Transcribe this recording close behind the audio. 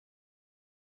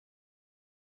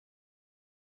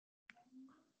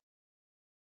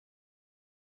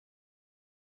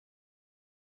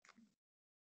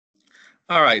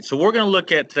All right, so we're going to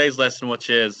look at today's lesson, which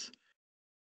is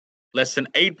lesson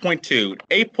 8.2.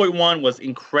 8.1 was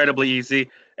incredibly easy.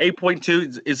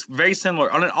 8.2 is very similar.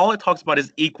 All it talks about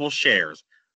is equal shares.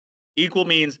 Equal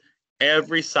means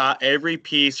every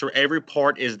piece or every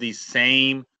part is the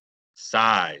same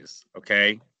size,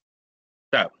 okay?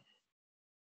 So,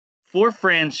 4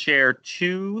 friends share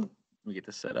 2, let me get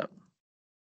this set up.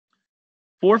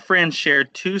 4 friends share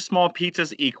 2 small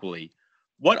pizzas equally.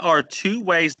 What are 2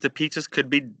 ways the pizzas could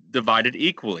be divided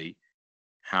equally?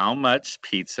 How much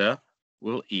pizza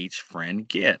will each friend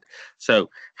get?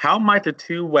 So, how might the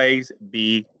 2 ways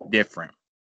be different?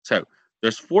 So,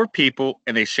 there's 4 people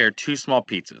and they share 2 small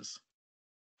pizzas.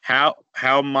 How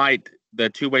might the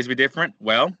 2 ways be different?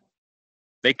 Well,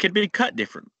 they could be cut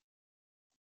different.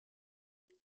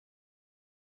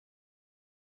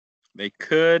 They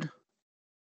could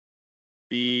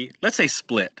be, let's say,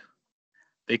 split.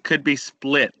 They could be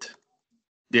split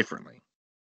differently.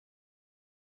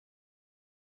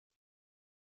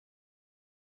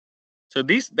 So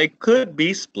they could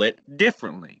be split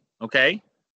differently, okay?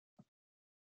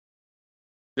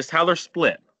 Just how they're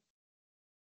split.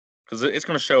 Because it's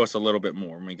going to show us a little bit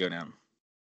more when we go down.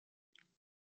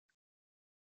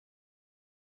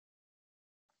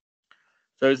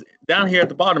 So down here at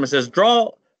the bottom, it says draw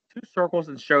 2 circles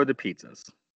and show the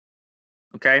pizzas.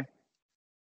 Okay?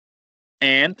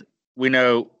 And we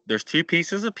know there's 2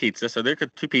 pieces of pizza, so there are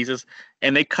 2 pieces,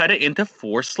 and they cut it into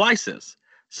 4 slices.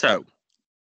 So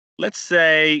let's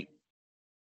say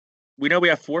we know we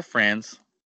have 4 friends,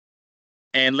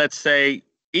 and let's say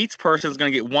each person is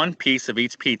going to get 1 piece of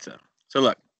each pizza. So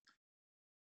look,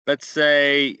 let's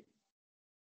say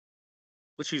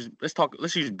let's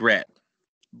use Brett.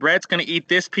 Brett's going to eat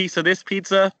this piece of this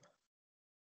pizza,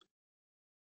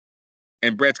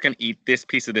 and Brett's going to eat this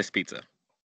piece of this pizza.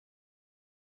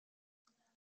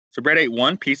 So Brett ate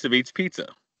 1 piece of each pizza.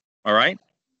 All right.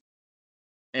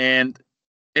 And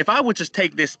if I would just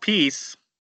take this piece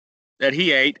that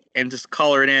he ate and just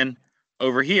color it in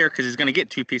over here, because he's going to get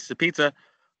 2 pieces of pizza,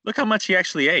 look how much he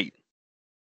actually ate.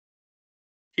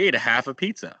 He ate a half a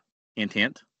pizza. Hint,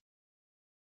 hint.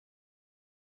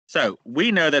 So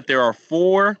we know that there are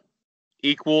 4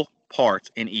 equal parts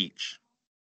in each.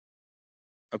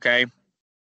 Okay.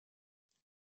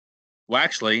 Well,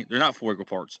 actually, they're not 4 equal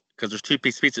parts because there's 2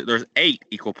 pieces of pizza. There's 8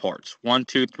 equal parts. 1,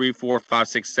 2, 3, 4, 5,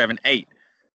 6, 7, 8.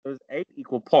 There's 8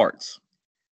 equal parts.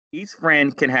 Each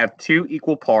friend can have 2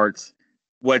 equal parts.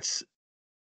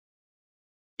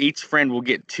 Each friend will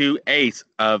get 2/8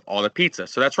 of all the pizza.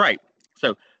 So that's right.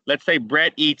 So let's say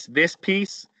Brett eats this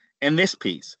piece and this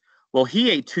piece. Well,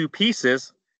 he ate 2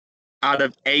 pieces out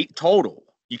of 8 total.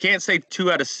 You can't say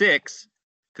 2 out of 6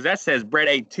 because that says Brett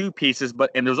ate 2 pieces,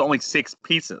 and there's only 6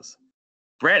 pieces.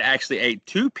 Brett actually ate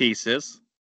 2 pieces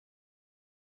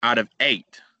out of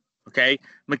 8. Okay,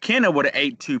 McKenna would have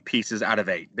ate 2 pieces out of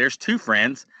 8. There's 2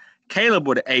 friends. Caleb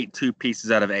would have ate 2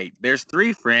 pieces out of 8. There's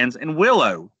 3 friends, and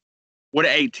Willow would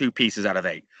have ate 2 pieces out of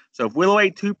 8. So if Willow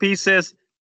ate 2 pieces,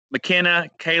 McKenna,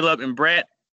 Caleb, and Brett,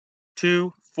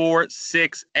 2, 4,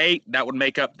 6, 8, that would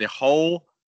make up the whole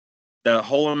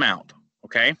amount.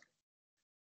 Okay.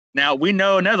 Now we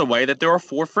know another way that there are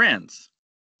 4 friends.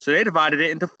 So they divided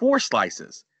it into 4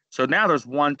 slices. So now there's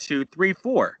 1, 2, 3,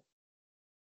 4.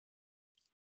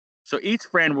 So each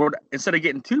friend would, instead of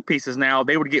getting 2 pieces now,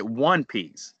 they would get 1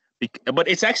 piece. But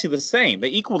it's actually the same. They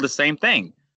equal the same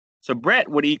thing. So Brett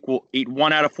would eat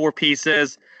 1 out of 4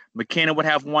 pieces. McKenna would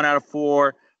have 1 out of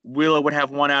 4. Willow would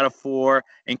have 1 out of 4.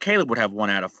 And Caleb would have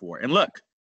 1 out of 4. And look,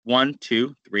 1,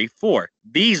 2, 3, 4.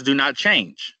 These do not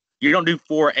change. You don't do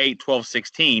 4, 8, 12,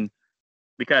 16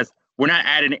 because we're not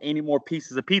adding any more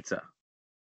pieces of pizza.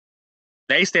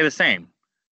 They stay the same.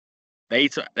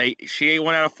 She ate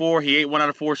 1 out of 4. He ate 1 out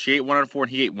of 4. She ate 1 out of 4.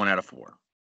 And he ate 1 out of 4.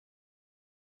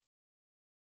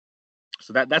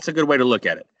 So that's a good way to look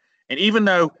at it. And even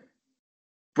though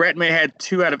Brett may have had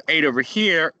 2 out of 8 over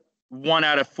here, 1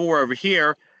 out of 4 over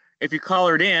here, if you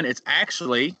color it in, it's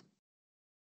actually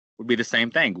would be the same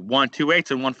thing. 1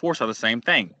 2/8 and 1 4 are the same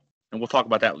thing. And we'll talk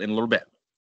about that in a little bit.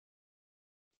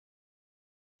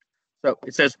 So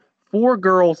it says 4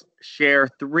 girls share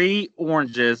 3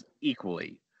 oranges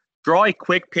equally. Draw a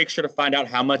quick picture to find out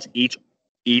how much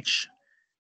each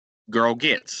girl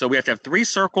gets. So we have to have 3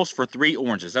 circles for 3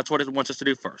 oranges. That's what it wants us to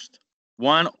do first.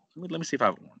 Let me see if I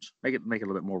have an orange. Make it a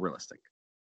little bit more realistic.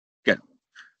 Good.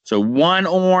 So 1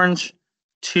 orange,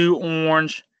 2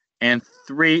 orange, and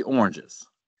 3 oranges.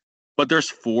 But there's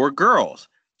 4 girls.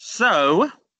 So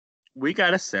we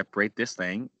got to separate this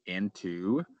thing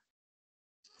into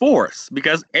 4ths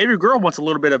because every girl wants a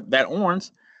little bit of that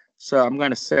orange. So I'm going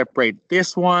to separate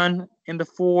this one into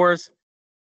 4s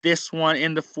this one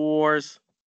in the 4s,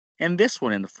 and this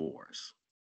one in the 4s.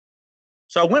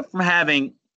 So I went from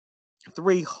having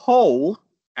 3 whole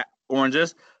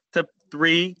oranges to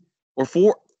 3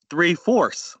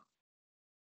 fourths.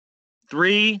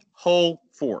 3 whole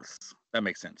fourths. That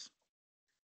makes sense.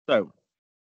 So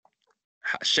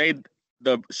shade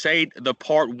the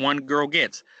part one girl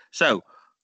gets. So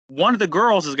one of the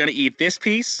girls is going to eat this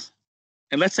piece,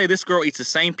 and let's say this girl eats the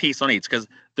same piece on each, because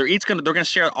they're going to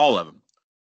share all of them.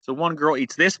 So one girl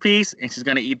eats this piece, and she's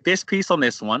going to eat this piece on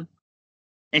this one,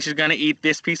 and she's going to eat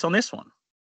this piece on this one.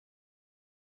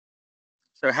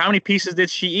 So how many pieces did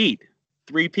she eat?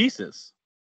 3 pieces.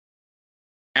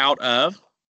 Out of,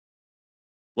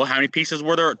 well, how many pieces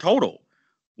were there total?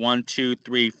 1, 2,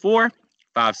 3, 4,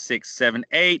 5, 6, 7,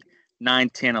 8, 9,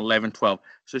 10, 11, 12.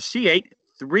 So she ate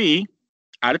 3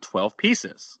 out of 12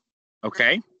 pieces.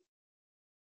 Okay?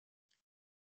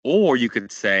 Or you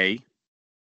could say,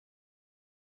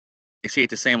 if she ate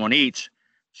the same on each,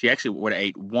 she actually would have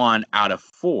ate 1 out of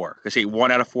 4, because she ate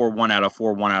 1 out of 4, 1 out of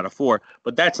 4, 1 out of 4.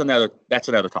 But that's another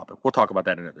topic. We'll talk about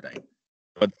that another day.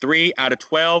 But 3 out of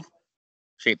 12,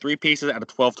 she ate 3 pieces out of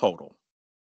 12 total.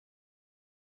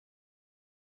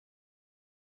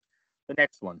 The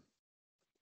next one.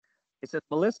 It says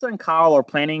Melissa and Kyle are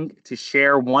planning to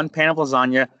share 1 pan of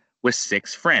lasagna with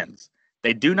 6 friends.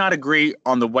 They do not agree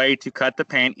on the way to cut the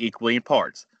pan equally in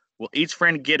parts. Will each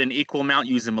friend get an equal amount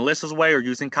using Melissa's way or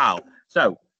using Kyle?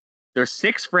 So there's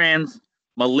 6 friends,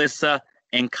 Melissa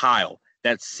and Kyle.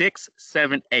 That's 6,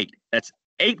 7, 8. That's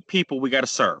 8 people we got to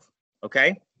serve.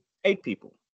 Okay? 8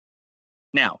 people.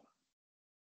 Now,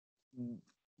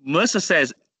 Melissa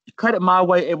says, cut it my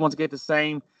way, everyone's going to get the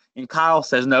same. And Kyle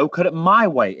says, no, cut it my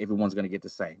way, everyone's going to get the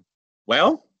same.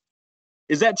 Well,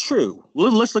 is that true?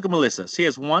 Well, let's look at Melissa. She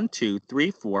has 1, 2,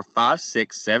 3, 4, 5,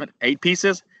 6, 7, 8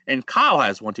 pieces. And Kyle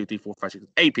has 1, 2, 3, 4, 5, 6,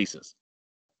 8 pieces.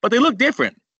 But they look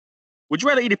different. Would you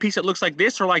rather eat a piece that looks like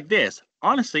this or like this?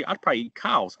 Honestly, I'd probably eat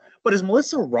Kyle's. But is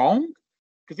Melissa wrong?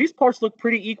 Because these parts look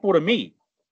pretty equal to me.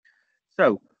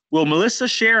 So, will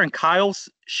Melissa's share and Kyle's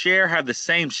share have the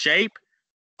same shape?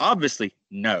 Obviously,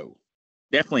 no.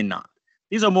 Definitely not.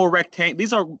 These are more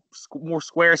These are more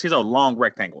squares. These are long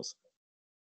rectangles.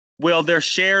 Will their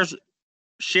shares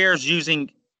using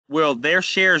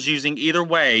either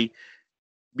way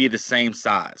be the same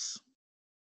size?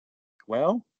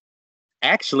 Well,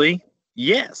 actually,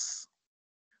 yes.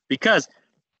 Because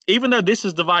even though this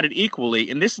is divided equally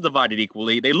and this is divided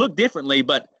equally, they look differently,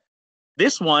 but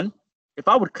this one, if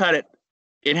I would cut it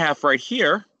in half right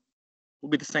here, will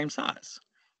be the same size.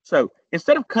 So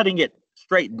instead of cutting it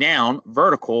straight down,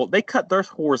 vertical, they cut theirs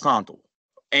horizontal.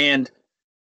 And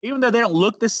even though they don't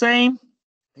look the same,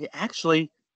 they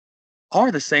actually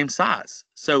are the same size.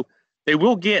 So they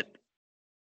will get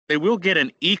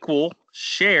an equal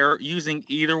share using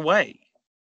either way.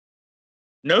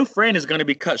 No friend is going to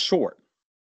be cut short.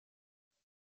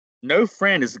 No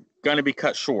friend is going to be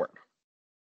cut short.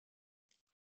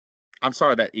 I'm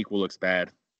sorry that equal looks bad.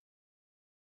 Let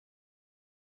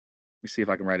me see if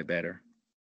I can write it better.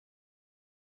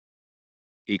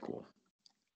 Equal.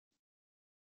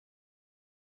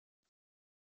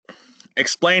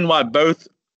 Explain why both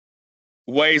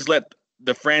ways let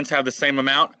the friends have the same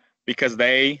amount. Because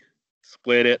they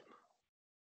split it.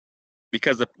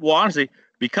 Because they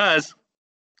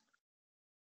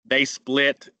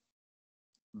split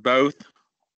both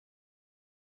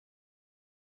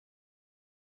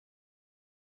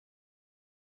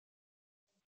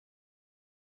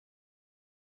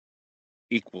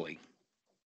equally.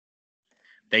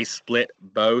 They split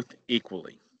both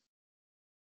equally.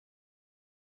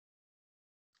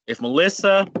 If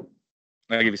Melissa,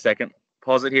 I'll give you a second.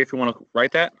 Pause it here if you want to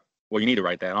write that. Well, you need to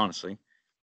write that, honestly.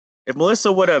 If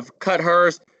Melissa would have cut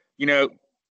hers,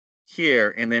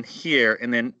 here, and then here,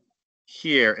 and then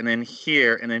here, and then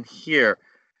here, and then here,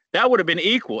 that would have been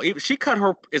equal. She cut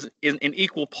her in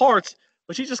equal parts,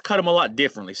 but she just cut them a lot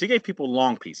differently. She gave people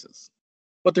long pieces,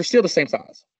 but they're still the same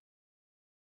size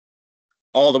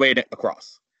all the way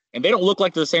across. And they don't look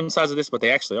like they're the same size as this, but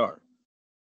they actually are.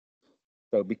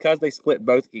 So because they split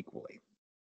both equally.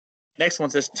 Next one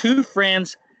says 2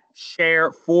 friends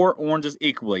share 4 oranges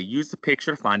equally. Use the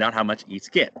picture to find out how much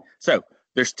each get. So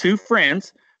there's 2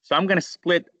 friends. So I'm going to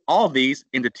split all these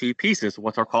into 2 pieces,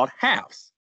 what are called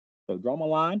halves. So draw my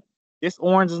line. This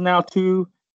orange is now 2.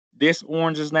 This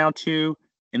orange is now 2.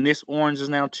 And this orange is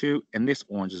now 2. And this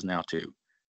orange is now 2.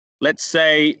 Let's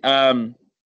say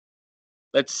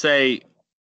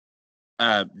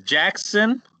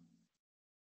Jackson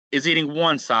is eating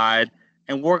one side,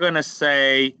 and we're going to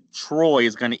say Troy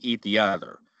is going to eat the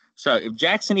other. So if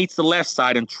Jackson eats the left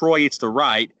side and Troy eats the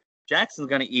right, Jackson's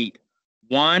going to eat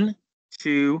 1,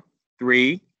 2,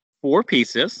 3, 4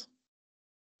 pieces.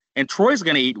 And Troy's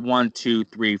going to eat 1, 2,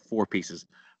 3, 4 pieces.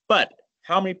 But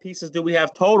how many pieces do we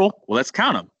have total? Well, let's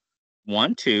count them.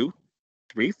 1, 2,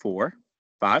 3, 4,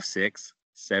 5, 6,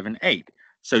 7, 8.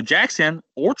 So Jackson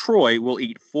or Troy will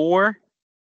eat 4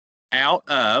 out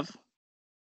of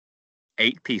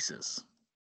 8 pieces.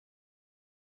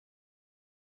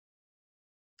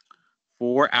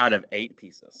 4 out of 8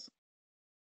 pieces.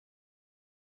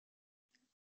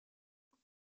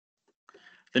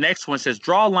 The next one says,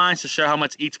 draw lines to show how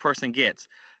much each person gets.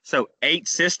 So 8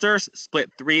 sisters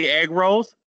split 3 egg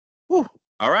rolls. Whew.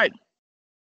 All right.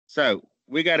 So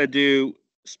we got to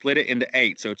split it into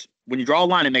 8. So it's when you draw a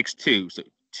line, it makes 2. So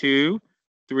 2,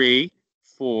 3,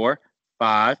 4,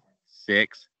 5,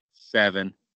 6,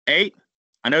 7, 8.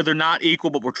 I know they're not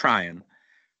equal, but we're trying.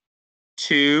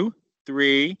 2,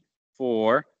 3,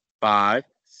 4, 5,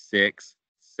 6,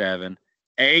 7,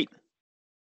 8.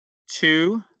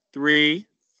 2, 3,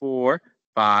 4,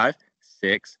 5,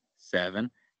 6,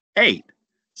 7, 8.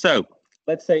 So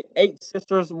let's say 8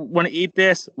 sisters want to eat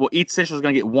this. Well, each sister is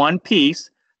going to get 1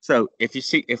 piece. So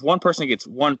if one person gets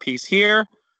 1 piece here,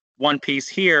 1 piece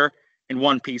here, and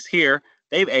 1 piece here,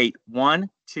 they've ate 1,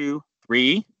 2,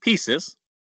 3 pieces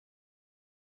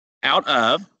out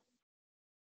of,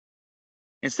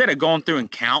 instead of going through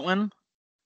and counting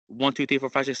 1, 2, 3, 4,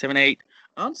 5, 6, 7, 8,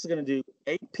 I'm just going to do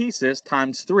 8 pieces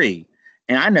times 3.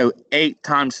 And I know 8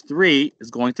 times 3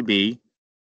 is going to be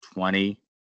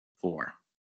 24.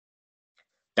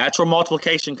 That's where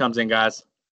multiplication comes in, guys.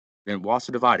 Then we're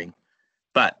also dividing.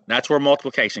 But that's where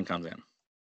multiplication comes in.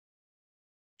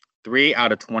 3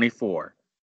 out of 24.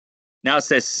 Now it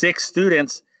says 6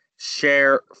 students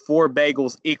share 4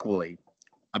 bagels equally.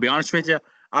 I'll be honest with you,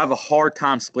 I have a hard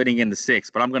time splitting into 6,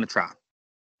 but I'm going to try.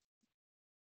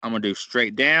 I'm going to do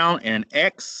straight down and an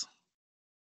X.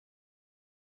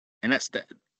 And that's that.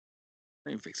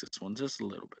 Let me fix this one just a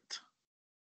little bit.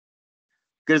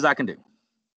 Good as I can do.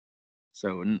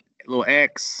 So a little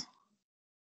X,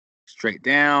 straight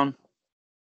down.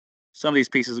 Some of these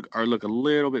pieces look a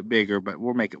little bit bigger, but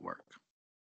we'll make it work.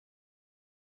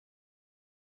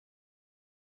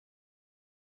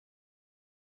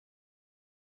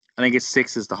 I think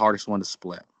 6 is the hardest one to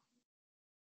split.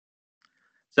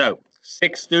 So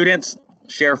 6 students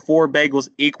share 4 bagels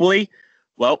equally.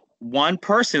 Well, one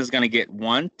person is going to get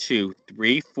 1, 2,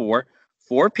 3,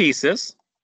 4 pieces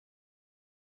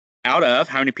out of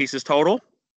how many pieces total?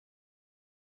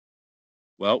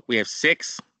 Well, we have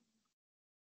 6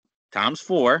 times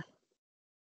 4,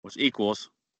 which equals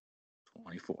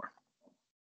 24.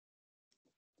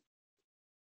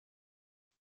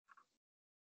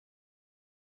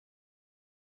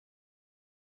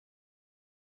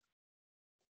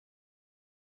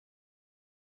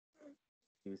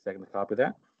 Give me a second to copy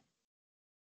that.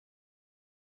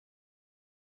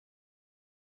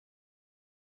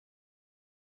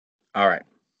 All right.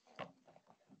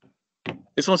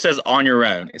 This one says on your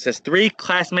own. It says 3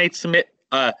 classmates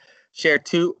share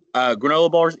 2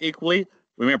 granola bars equally.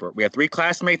 Remember, we have 3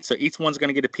 classmates, so each one's going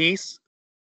to get a piece.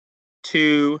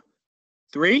 2,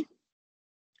 3.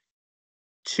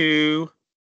 2,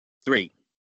 3.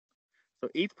 So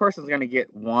each person's going to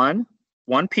get one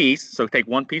piece. So take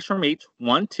 1 piece from each.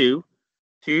 1, 2,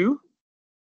 2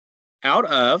 out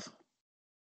of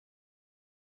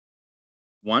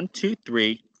 1, 2,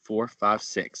 3, 4, 5,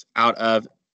 6 out of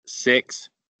 6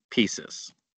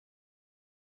 pieces.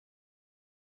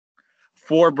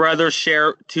 4 brothers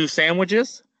share 2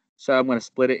 sandwiches. So I'm going to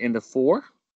split it into 4.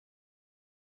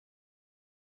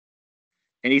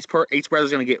 And each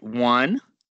brother's going to get 1,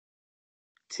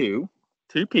 2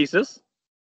 pieces.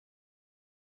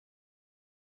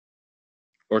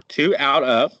 Or 2 out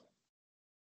of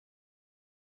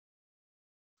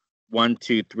 1,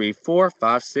 2, 3, 4,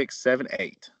 5, 6, 7,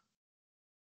 8.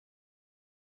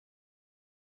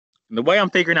 And the way I'm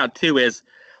figuring out 2 is,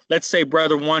 let's say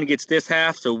brother 1 gets this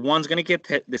half, so 1's going to get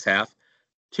this half,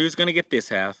 2's going to get this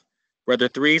half, brother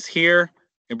 3's here,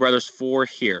 and brother's 4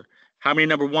 here. How many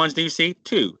number 1s do you see?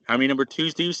 2. How many number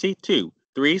 2s do you see? 2.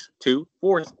 3's, 2,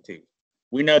 4's, 2.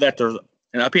 We know that there's,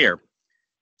 and up here,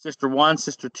 sister 1,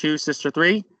 sister 2, sister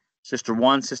 3, sister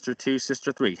 1, sister 2,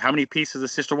 sister 3. How many pieces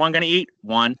is sister 1 going to eat?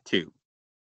 1, 2.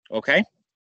 Okay?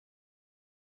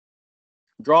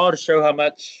 Draw to show how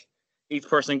much each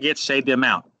person gets, shade the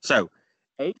amount. So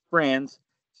 8 friends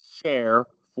share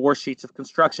 4 sheets of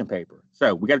construction paper.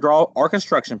 So we got to draw our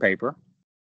construction paper.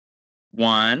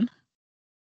 1,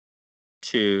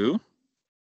 2,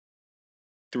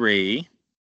 3,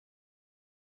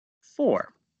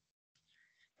 4.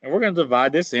 And we're going to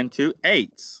divide this into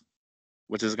 8s,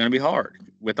 which is going to be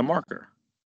hard with a marker.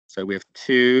 So we have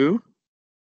 2,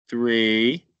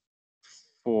 3,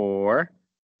 4,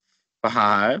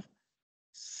 5,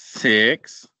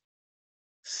 6,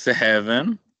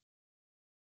 7,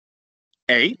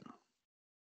 8.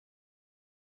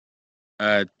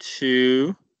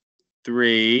 2,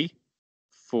 3,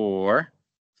 4,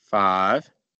 5,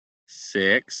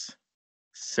 6,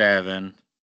 7,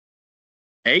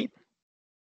 8.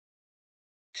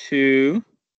 2,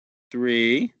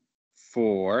 3,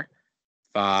 4,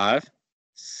 5,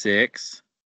 6,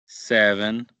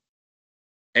 7,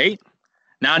 8.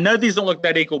 Now I know these don't look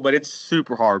that equal, but it's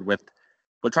super hard with.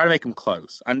 We'll try to make them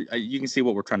close. You can see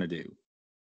what we're trying to do.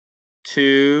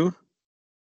 2,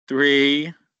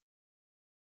 3,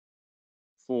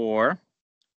 4,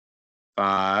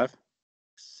 5,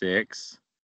 6,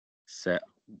 7.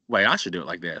 Wait, I should do it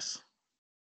like this.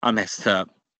 I messed up.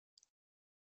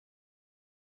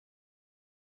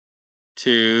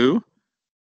 2,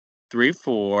 3,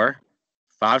 4,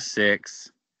 5,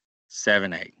 6,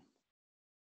 7, 8.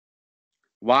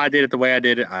 Why I did it the way I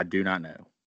did it, I do not know.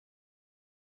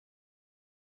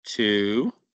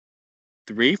 2,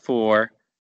 3, 4,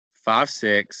 5,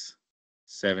 6,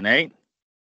 7, 8.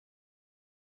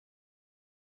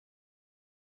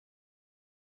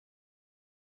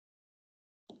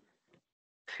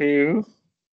 2,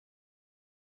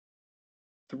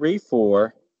 3,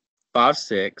 4, 5,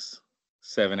 6,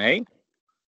 7, 8.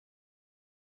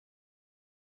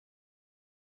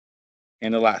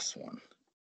 And the last one.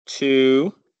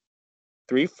 2,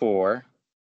 3, 4,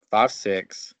 5,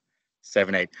 6,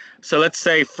 7, 8. So let's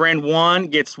say friend 1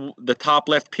 gets the top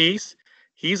left piece.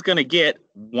 He's going to get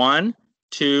 1,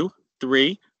 2,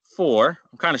 3, 4.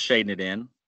 I'm kind of shading it in.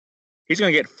 He's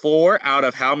going to get 4 out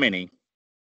of how many?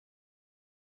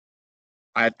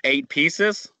 I have 8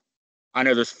 pieces. I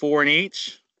know there's 4 in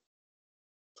each.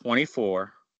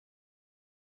 24.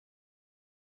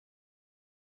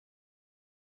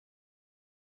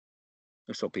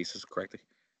 Let's spell pieces correctly.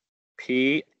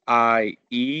 P-I-E-C-E-S.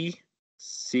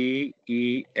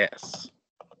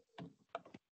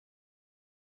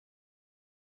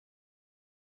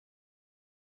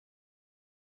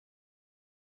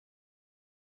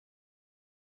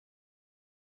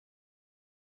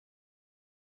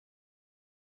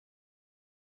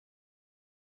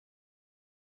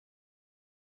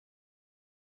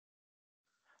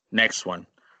 Next one.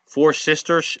 4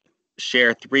 sisters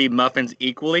share 3 muffins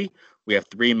equally. We have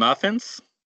 3 muffins.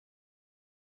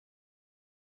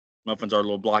 Muffins are a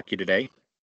little blocky today.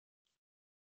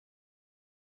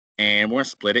 And we're going to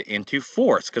split it into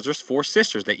 4s because there's 4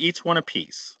 sisters. They each want a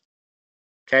piece.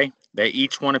 Okay? They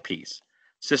each want a piece.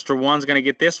 Sister 1's going to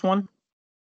get this one.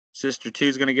 Sister 2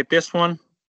 is going to get this one.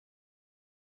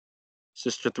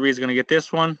 Sister 3 is going to get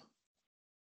this one.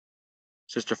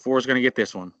 Sister 4 is going to get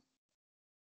this one.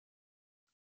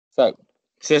 So,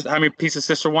 how many pieces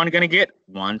Sister 1 going to get?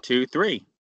 1, 2, 3.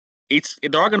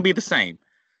 They're all going to be the same.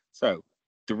 So,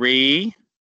 3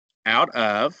 out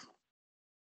of,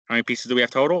 how many pieces do we have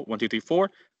total? 1, 2, 3,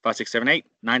 4, 5, 6, 7, 8,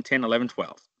 9, 10, 11,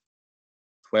 12.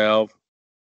 12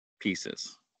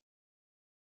 pieces.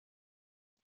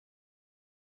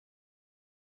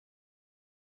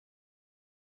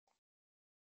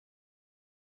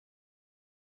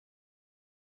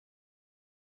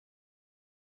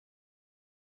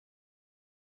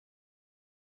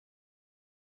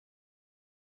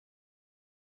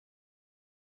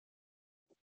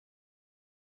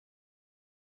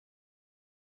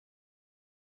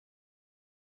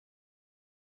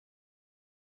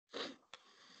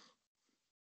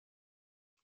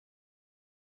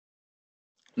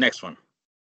 Next one.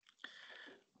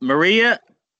 Maria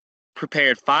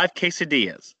prepared 5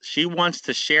 quesadillas. She wants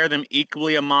to share them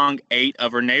equally among 8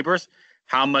 of her neighbors.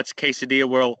 How much quesadilla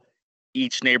will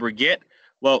each neighbor get?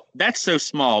 Well, that's so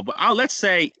small, but let's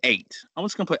say 8. I'm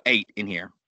just going to put 8 in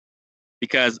here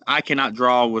because I cannot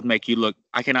draw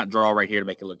I cannot draw right here to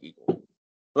make it look equal.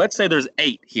 Let's say there's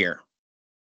 8 here.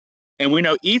 And we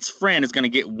know each friend is going to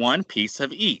get 1 piece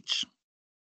of each.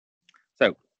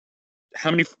 So how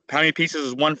many pieces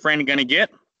is one friend going to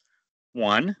get?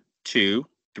 1, 2,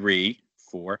 3,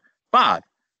 4, 5.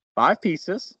 5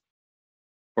 pieces,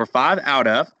 or 5 out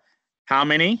of how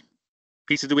many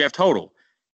pieces do we have total?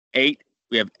 8.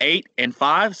 We have 8 and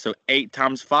 5, so 8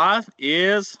 times 5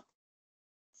 is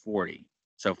 40.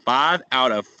 So 5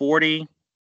 out of 40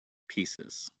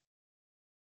 pieces.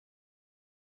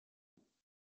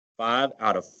 5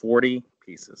 out of 40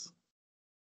 pieces.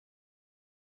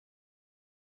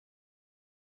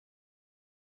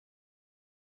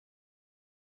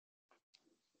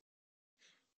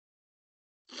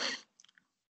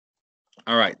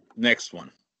 All right, next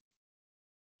one.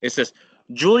 It says,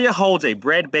 Julia holds a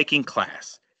bread baking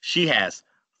class. She has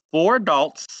 4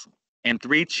 adults and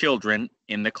 3 children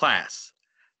in the class.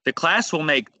 The class will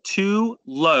make 2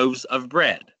 loaves of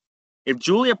bread. If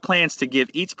Julia plans to give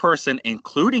each person,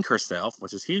 including herself,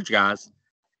 which is huge, guys,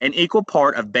 an equal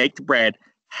part of baked bread,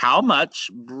 how much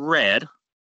bread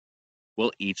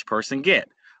will each person get?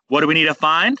 What do we need to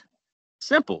find?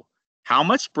 Simple. How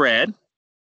much bread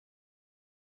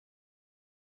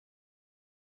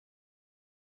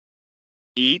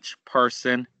each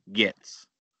person gets?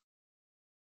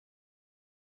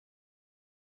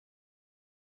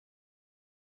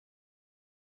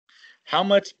 How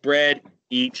much bread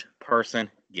each person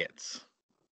gets?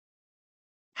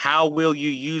 How will you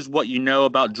use what you know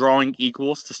about drawing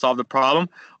equals to solve the problem?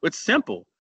 It's simple.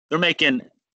 They're making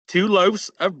 2 loaves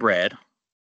of bread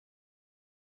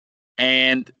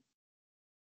and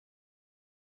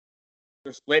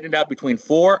they're splitting it up between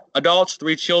 4 adults,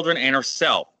 3 children, and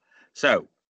herself. So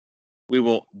we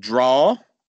will draw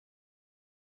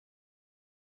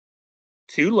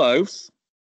 2 loaves,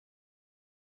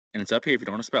 and it's up here if you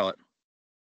don't want to spell it,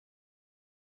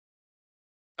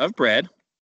 of bread,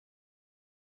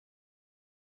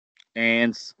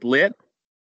 and split.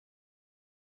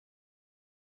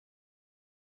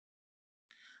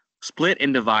 Split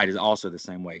and divide is also the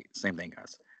same way, same thing,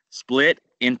 guys. Split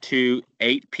into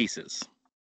 8 pieces.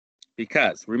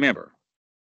 Because remember,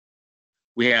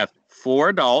 we have 4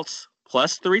 adults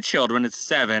plus 3 children, it's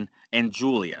 7, and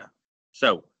Julia.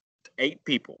 So 8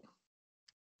 people.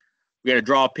 We got to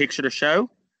draw a picture to show.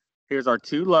 Here's our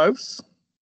 2 loaves.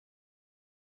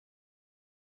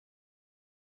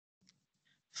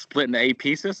 Split into 8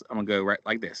 pieces. I'm going to go right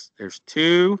like this. There's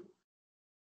 2,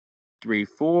 3,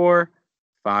 4,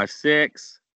 5,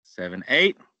 6, 7,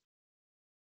 8.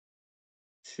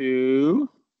 2,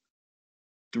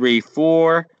 3,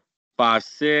 4, 5,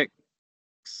 6.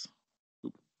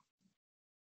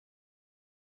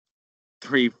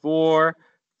 3, 4,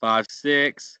 5,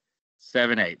 6,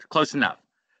 7, 8. Close enough.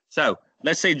 So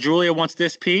let's say Julia wants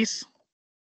this piece.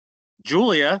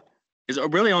 Julia is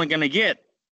really only going to get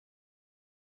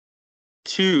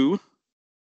 2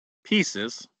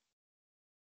 pieces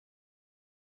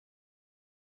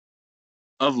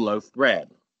of loaf bread.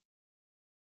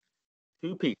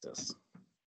 2 pieces.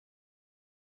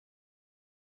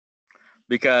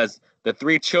 Because the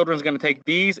 3 children is going to take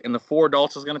these and the 4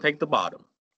 adults is going to take the bottom.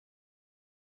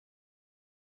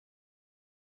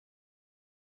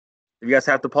 If you guys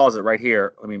have to pause it right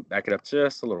here, let me back it up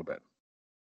just a little bit.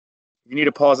 If you need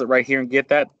to pause it right here and get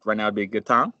that, right now would be a good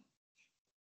time.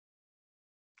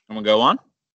 I'm going to go on.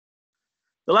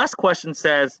 The last question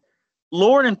says,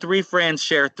 Lauren and 3 friends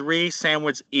share 3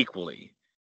 sandwiches equally.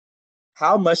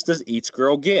 How much does each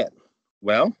girl get?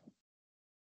 Well,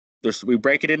 we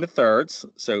break it into thirds.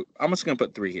 So I'm just going to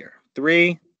put 3 here.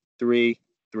 3, 3,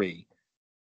 3.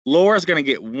 Laura's going to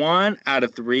get 1 out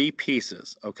of 3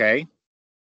 pieces, okay?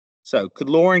 So could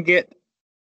Lauren get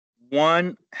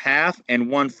 1/2 and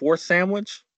 1/4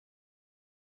 sandwich?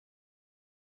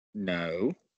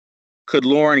 No. Could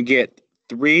Lauren get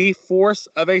 3/4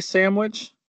 of a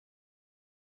sandwich?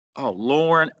 Oh,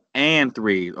 Lauren and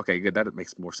 3. Okay, good. That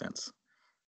makes more sense.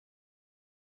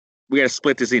 We got to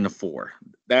split this into 4.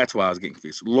 That's why I was getting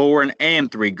confused. Lauren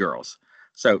and 3 girls.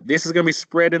 So this is going to be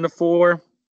spread into 4.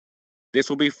 This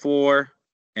will be 4,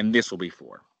 and this will be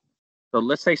 4. So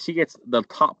let's say she gets the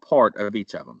top part of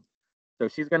each of them. So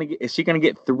she's going to get, is she going to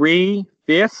get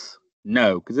 3/5?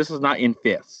 No, because this is not in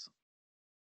fifths.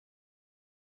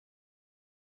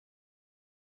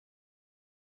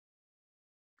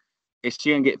 Is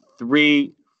she going to get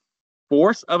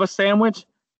 3/4 of a sandwich?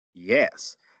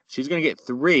 Yes. She's going to get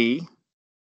 3,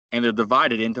 and they're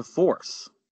divided into fourths.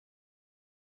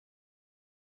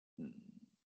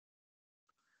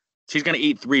 She's going to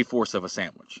eat 3/4 of a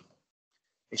sandwich.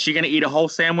 Is she going to eat a whole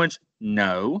sandwich?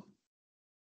 No.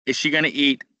 Is she going to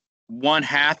eat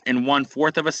 1/2 and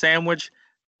 1/4 of a sandwich?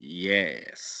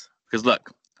 Yes. Because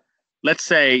look, let's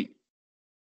say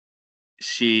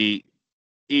she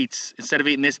eats, instead of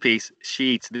eating this piece,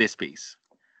 she eats this piece.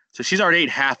 So she's already ate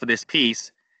half of this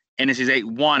piece, and then she's ate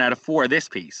 1 out of 4 of this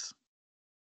piece.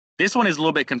 This one is a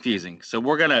little bit confusing. So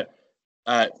we're going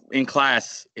to, in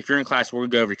class, if you're in class, we're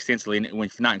going to go over extensively. And if you're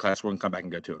not in class, we're going to come back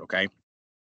and go to it, okay?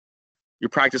 Your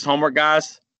practice homework,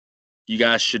 guys, you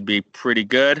guys should be pretty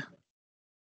good.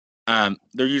 They're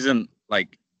using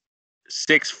like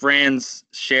 6 friends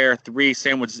share 3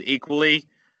 sandwiches equally.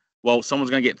 Well,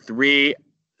 someone's going to get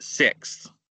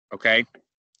 3/6, okay?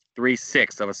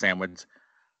 3/6 of a sandwich.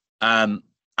 I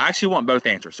actually want both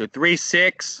answers. So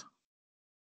 3/6,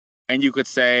 and you could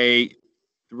say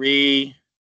 3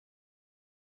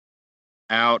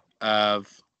 out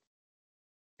of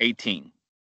 18.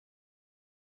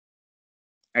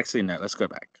 Actually, no, let's go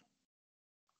back.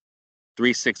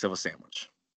 3/6 of a sandwich.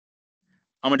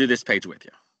 I'm going to do this page with you.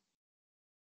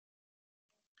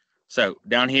 So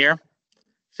down here, it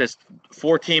says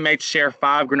 4 teammates share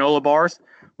 5 granola bars.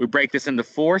 We break this into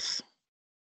fourths.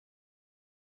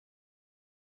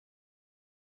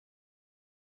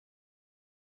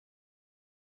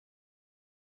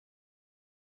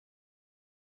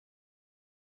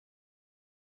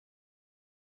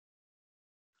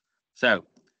 So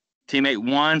teammate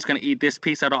 1's going to eat this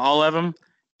piece out of all of them.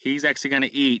 He's actually going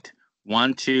to eat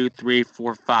 1, 2, 3,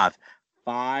 4, 5.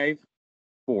 5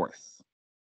 fourths.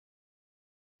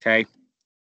 Okay.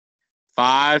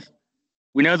 5.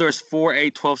 We know there's 4,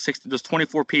 8, 12, 16. There's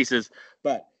 24 pieces,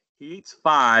 but he eats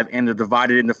 5 and they're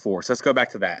divided into 4. So let's go back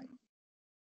to that.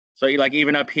 So like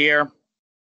even up here,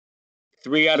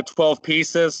 3 out of 12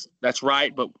 pieces. That's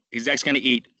right, but he's actually going to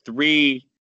eat 3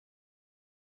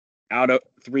 out of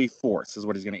 3/4 is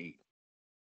what he's going to eat.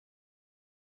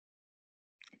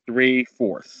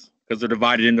 3/4 because they're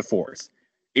divided into 4s.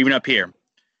 Even up here,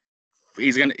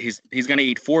 he's gonna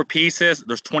eat 4 pieces.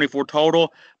 There's 24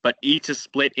 total, but each is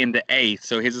split into 8.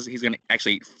 So he's gonna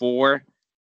actually eat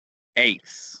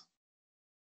 4/8.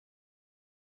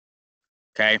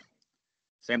 Okay.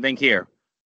 Same thing here.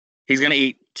 He's gonna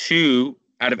eat 2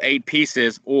 out of 8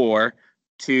 pieces or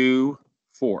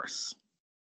 2/4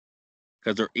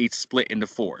 because they're each split into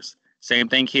 4s. Same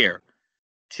thing here.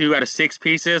 2 out of 6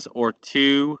 pieces or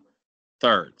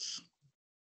 2/3.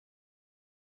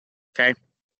 Okay.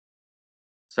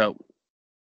 So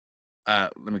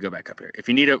let me go back up here. If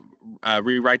you need to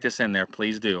rewrite this in there,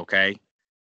 please do, okay?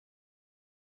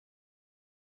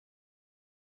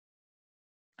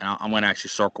 And I'm going to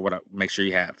actually circle what make sure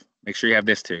you have. Make sure you have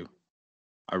this too.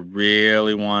 I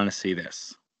really want to see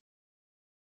this.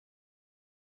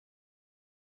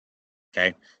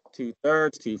 Okay.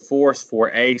 2/3, 2/4,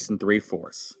 4/8, and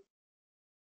 3/4.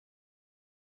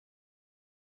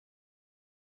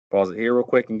 Pause it here real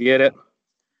quick and get it.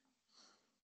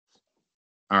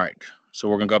 All right. So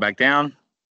we're going to go back down.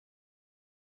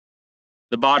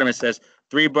 The bottom, it says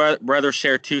 3 brothers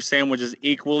share 2 sandwiches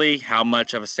equally. How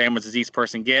much of a sandwich does each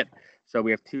person get? So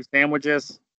we have 2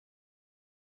 sandwiches.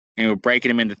 And we're breaking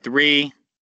them into 3,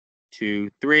 2,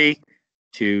 3,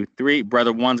 2, 3.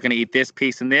 Brother 1's going to eat this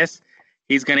piece and this.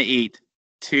 He's going to eat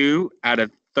 2 out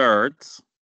of 3/3.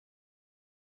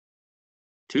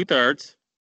 2/3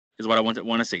 is what I want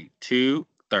to see.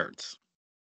 2/3.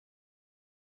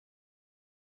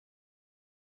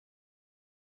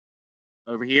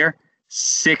 Over here,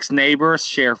 6 neighbors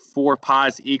share 4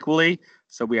 pies equally.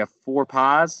 So we have 4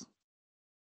 pies.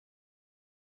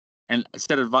 And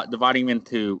instead of dividing them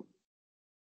into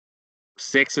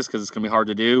 6s, because it's going to be hard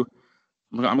to do,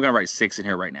 I'm going to write 6 in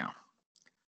here right now.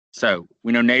 So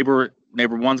we know neighbor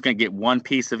 1's going to get 1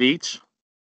 piece of each.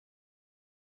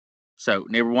 So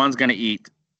neighbor 1's going to eat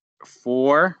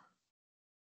 4,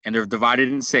 and they're divided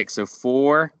in 6. So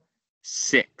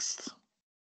 4/6.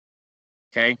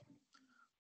 Okay.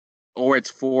 Or it's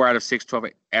 4 out of 6, 12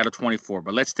 out of 24.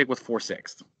 But let's stick with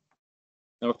 4/6.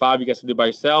 Number 5, you guys can do by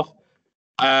yourself.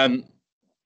 2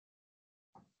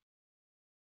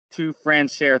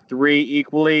 friends share 3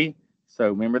 equally. So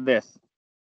remember this.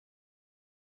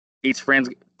 Each friend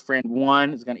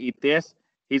 1 is going to eat this.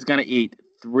 He's going to eat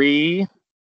 3,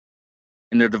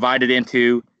 and they're divided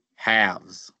into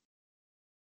halves.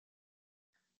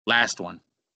 Last one.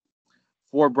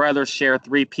 4 brothers share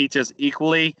 3 pizzas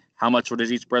equally. How much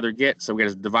does each brother get? So we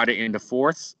got to divide it into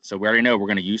 4ths. So we already know we're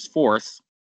going to use 4ths.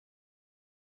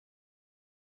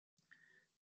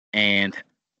 And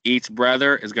each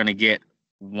brother is going to get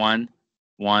 1,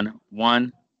 1,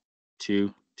 1,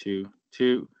 2, 2,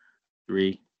 2,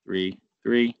 3, 3,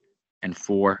 3, and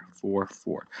 4, 4,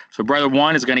 4. So brother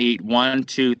 1 is going to eat 1,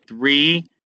 2,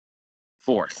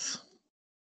 3/4.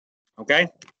 Okay.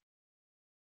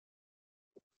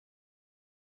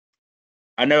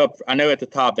 I know at the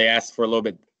top they asked for a little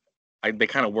bit. They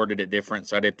kind of worded it different,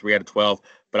 so I did 3 out of 12.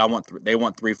 But they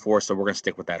want 3/4, so we're going to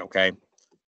stick with that. Okay.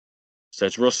 So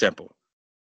it's real simple.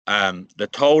 The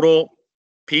total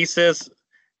pieces,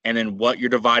 and then what you're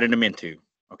dividing them into.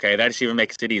 Okay, that just even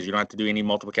makes it easy. You don't have to do any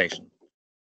multiplication.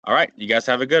 All right, you guys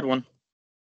have a good one.